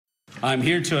I'm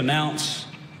here to announce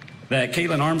that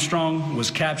Kaitlin Armstrong was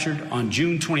captured on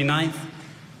June 29th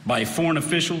by foreign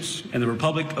officials in the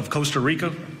Republic of Costa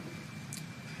Rica,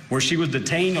 where she was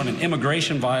detained on an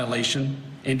immigration violation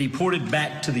and deported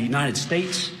back to the United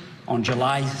States on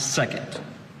July 2nd.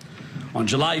 On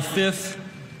July 5th,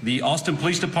 the Austin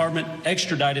Police Department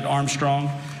extradited Armstrong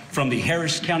from the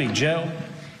Harris County Jail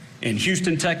in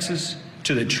Houston, Texas,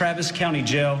 to the Travis County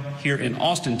Jail here in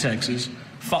Austin, Texas,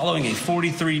 following a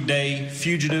 43-day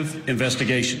fugitive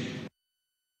investigation.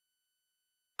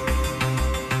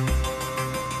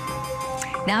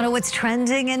 Now to what's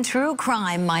trending in true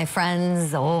crime, my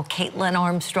friends. Oh, Kaitlin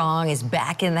Armstrong is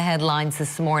back in the headlines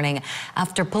this morning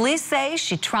after police say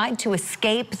she tried to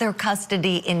escape their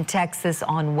custody in Texas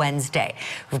on Wednesday.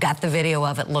 We've got the video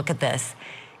of it. Look at this.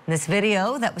 In this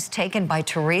video that was taken by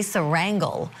Teresa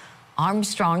Rangel,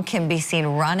 Armstrong can be seen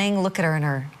running. Look at her in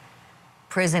her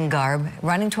prison garb,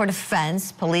 running toward a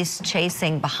fence, police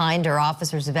chasing behind her.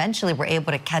 Officers eventually were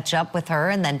able to catch up with her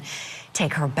and then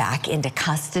take her back into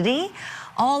custody.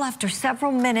 All after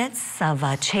several minutes of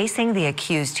chasing the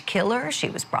accused killer. She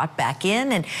was brought back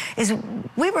in, and as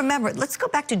we remember, let's go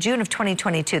back to June of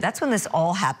 2022. That's when this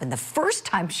all happened. The first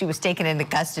time she was taken into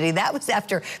custody, that was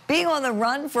after being on the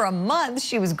run for a month.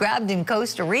 She was grabbed in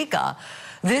Costa Rica.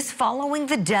 This following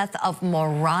the death of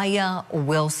Mariah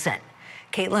Wilson.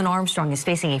 Kaitlin Armstrong is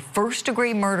facing a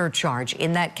first-degree murder charge.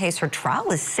 In that case, her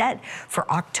trial is set for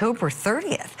October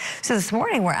 30th. So this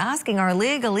morning, we're asking our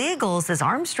legal eagles, is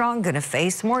Armstrong going to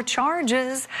face more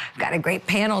charges? Got a great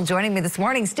panel joining me this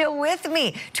morning. Still with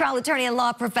me, trial attorney and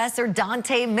law professor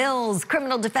Dante Mills,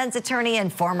 criminal defense attorney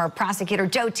and former prosecutor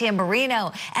Joe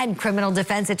Tamburino, and criminal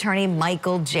defense attorney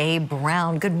Michael J.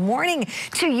 Brown. Good morning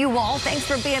to you all. Thanks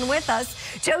for being with us.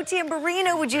 Joe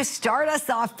Tamburino, would you start us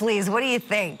off, please? What do you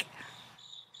think?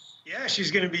 Yeah,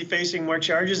 she's going to be facing more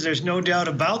charges. There's no doubt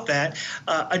about that.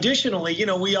 Additionally,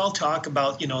 we all talk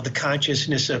about, the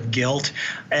consciousness of guilt,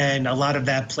 and a lot of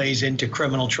that plays into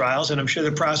criminal trials. And I'm sure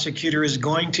the prosecutor is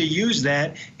going to use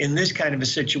that in this kind of a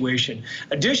situation.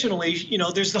 Additionally,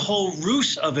 there's the whole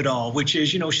ruse of it all, which is,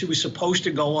 she was supposed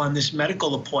to go on this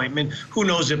medical appointment. Who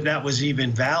knows if that was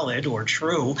even valid or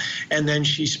true? And then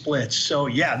she splits. So,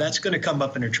 yeah, that's going to come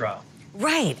up in her trial.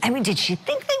 Right. I mean, did she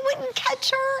think they wouldn't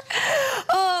catch her?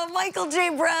 Oh, Michael J.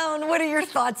 Brown, what are your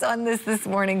thoughts on this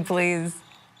morning, please?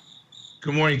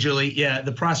 Good morning, Julie. Yeah,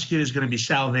 the prosecutor is going to be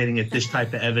salivating at this type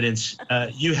of evidence.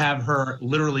 You have her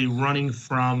literally running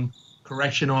from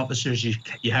correction officers.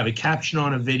 You have a caption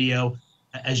on a video.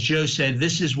 As Joe said,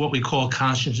 this is what we call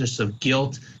consciousness of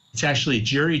guilt. It's actually a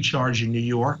jury charge in New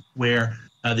York where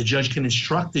the judge can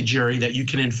instruct the jury that you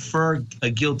can infer a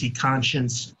guilty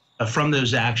conscience from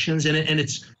those actions, and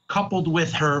it's coupled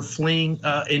with her fleeing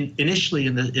initially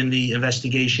in the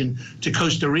investigation to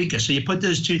Costa Rica. So you put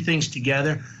those two things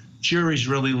together, juries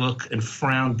really look and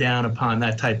frown down upon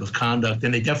that type of conduct,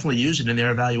 and they definitely use it in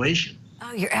their evaluation.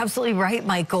 Oh, you're absolutely right,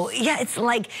 Michael. Yeah, it's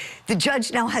like the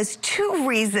judge now has two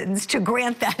reasons to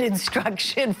grant that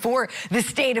instruction for the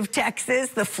state of Texas,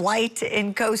 the flight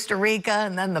in Costa Rica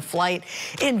and then the flight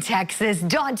in Texas.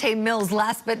 Dante Mills,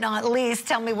 last but not least,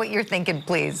 tell me what you're thinking,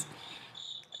 please.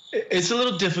 It's a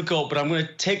little difficult, but I'm going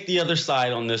to take the other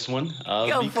side on this one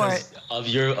because of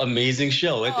your amazing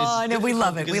show. I know, we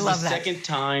love it. We love that. It's the second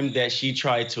time that she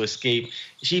tried to escape.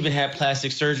 She even had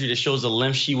plastic surgery that shows the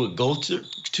length she would go to.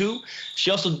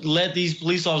 She also led these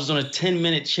police officers on a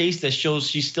 10-minute chase that shows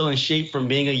she's still in shape from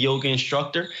being a yoga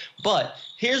instructor. But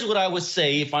here's what I would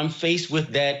say if I'm faced with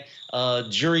that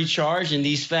jury charge and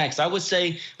these facts. I would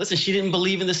say, listen, she didn't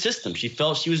believe in the system. She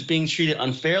felt she was being treated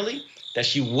unfairly, that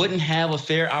she wouldn't have a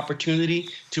fair opportunity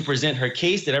to present her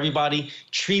case, that everybody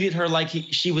treated her like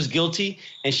she was guilty,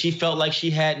 and she felt like she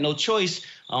had no choice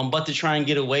but to try and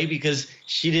get away because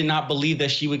she did not believe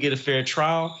that she would get a fair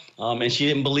trial, and she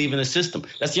didn't believe in the system.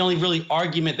 That's the only really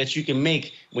argument that you can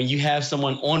make when you have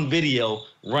someone on video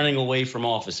running away from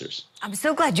officers. I'm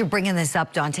so glad you're bringing this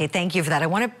up, Dante. Thank you for that. I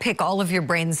want to pick all of your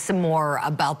brains some more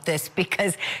about this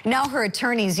because now her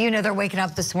attorneys, they're waking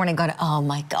up this morning going, oh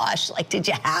my gosh, like, did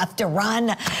you have to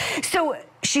run? So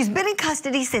she's been in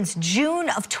custody since June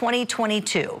of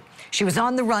 2022. She was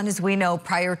on the run, as we know,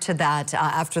 prior to that,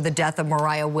 after the death of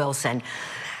Mariah Wilson.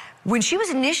 When she was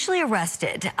initially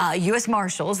arrested, U.S.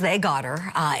 Marshals, they got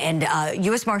her, and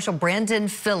U.S. Marshal Brandon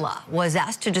Filla was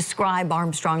asked to describe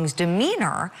Armstrong's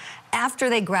demeanor after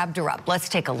they grabbed her up. Let's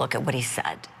take a look at what he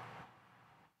said.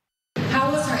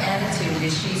 How was her attitude?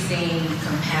 Did she seem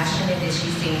compassionate? Did she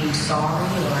seem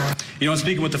sorry? Or?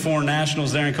 Speaking with the foreign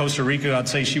nationals there in Costa Rica, I'd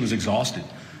say she was exhausted.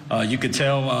 You could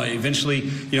tell eventually,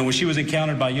 when she was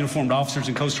encountered by uniformed officers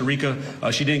in Costa Rica,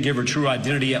 she didn't give her true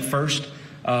identity at first.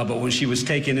 but when she was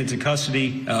taken into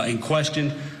custody and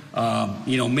questioned,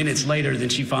 minutes later, then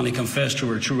she finally confessed to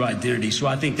her true identity. So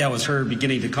I think that was her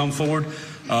beginning to come forward,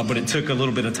 but it took a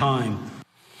little bit of time.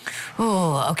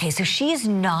 Oh, okay, so she's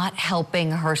not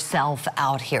helping herself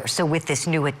out here. So with this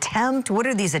new attempt, what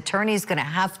are these attorneys going to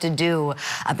have to do?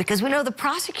 Because we know the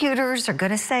prosecutors are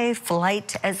going to say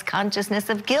flight as consciousness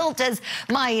of guilt, as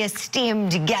my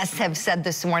esteemed guests have said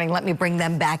this morning. Let me bring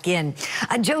them back in.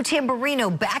 Joe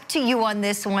Tamburino, back to you on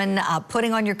this one,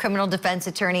 putting on your criminal defense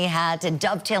attorney hat and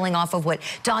dovetailing off of what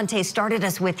Dante started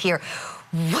us with here.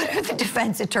 What are the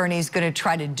defense attorneys going to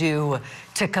try to do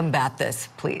to combat this,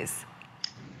 please?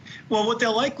 Well, what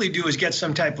they'll likely do is get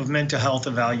some type of mental health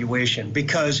evaluation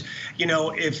because,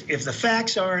 if the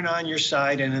facts aren't on your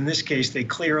side, and in this case they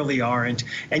clearly aren't,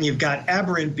 and you've got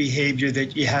aberrant behavior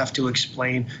that you have to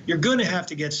explain, you're going to have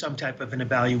to get some type of an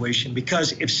evaluation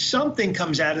because if something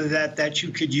comes out of that you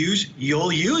could use,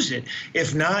 you'll use it.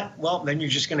 If not, well, then you're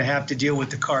just going to have to deal with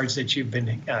the cards that you've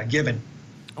been given.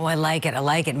 Oh, I like it. I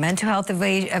like it. Mental health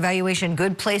evaluation,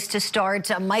 good place to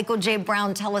start. Michael J.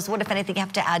 Brown, tell us what, if anything, you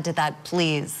have to add to that,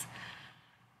 please.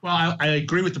 Well, I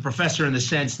agree with the professor in the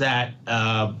sense that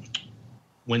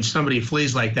when somebody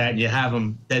flees like that and you have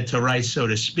them dead to rights, so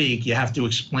to speak, you have to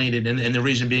explain it. And the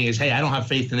reason being is, hey, I don't have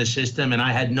faith in the system and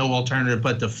I had no alternative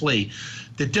but to flee.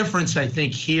 The difference, I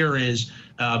think, here is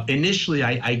initially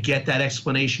I get that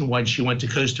explanation why she went to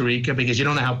Costa Rica, because you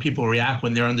don't know how people react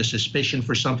when they're under suspicion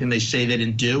for something they say they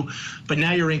didn't do. But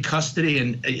now you're in custody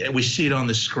and we see it on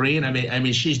the screen. I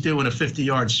mean, she's doing a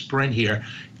 50-yard sprint here.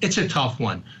 It's a tough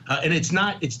one. And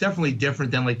it's definitely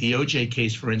different than like the OJ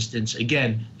case, for instance.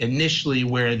 Again, initially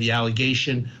where the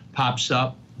allegation pops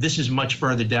up, this is much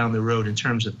further down the road in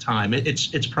terms of time.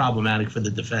 It's problematic for the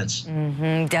defense.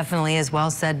 Definitely is. Well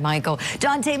said, Michael.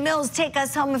 Dante Mills, take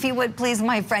us home if you would, please,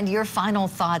 my friend. Your final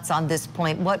thoughts on this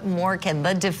point. What more can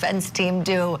the defense team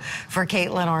do for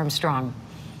Kaitlin Armstrong?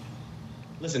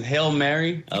 Listen, Hail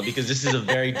Mary, because this is a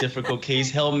very difficult case.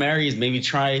 Hail Mary is maybe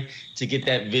try to get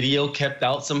that video kept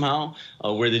out somehow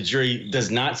where the jury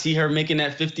does not see her making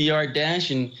that 50-yard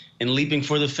dash and leaping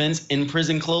for the fence in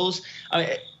prison clothes.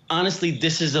 Honestly,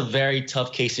 this is a very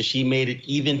tough case, and she made it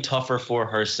even tougher for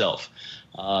herself.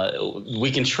 We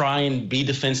can try and be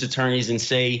defense attorneys and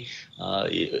say,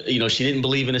 she didn't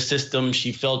believe in the system,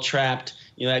 she felt trapped,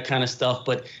 that kind of stuff.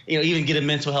 But, even get a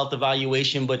mental health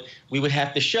evaluation. But we would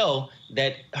have to show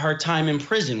that her time in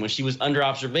prison when she was under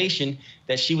observation,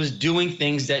 that she was doing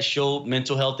things that show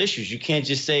mental health issues. You can't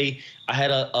just say, I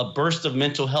had a burst of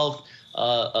mental health,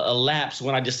 a lapse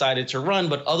when I decided to run,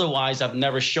 but otherwise I've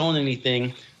never shown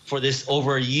anything for this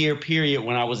over a year period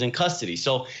when I was in custody.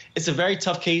 So it's a very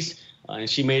tough case, and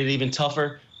she made it even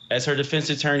tougher. As her defense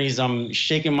attorneys, I'm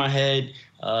shaking my head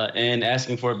and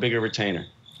asking for a bigger retainer.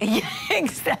 Yeah,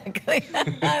 exactly.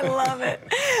 I love it.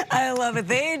 I love it.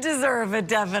 They deserve it,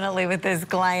 definitely, with this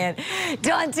client.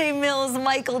 Dante Mills,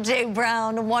 Michael J.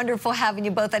 Brown, wonderful having you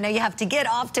both. I know you have to get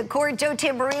off to court. Joe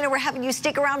Tamburino, we're having you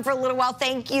stick around for a little while.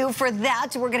 Thank you for that.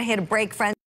 We're going to hit a break, friends.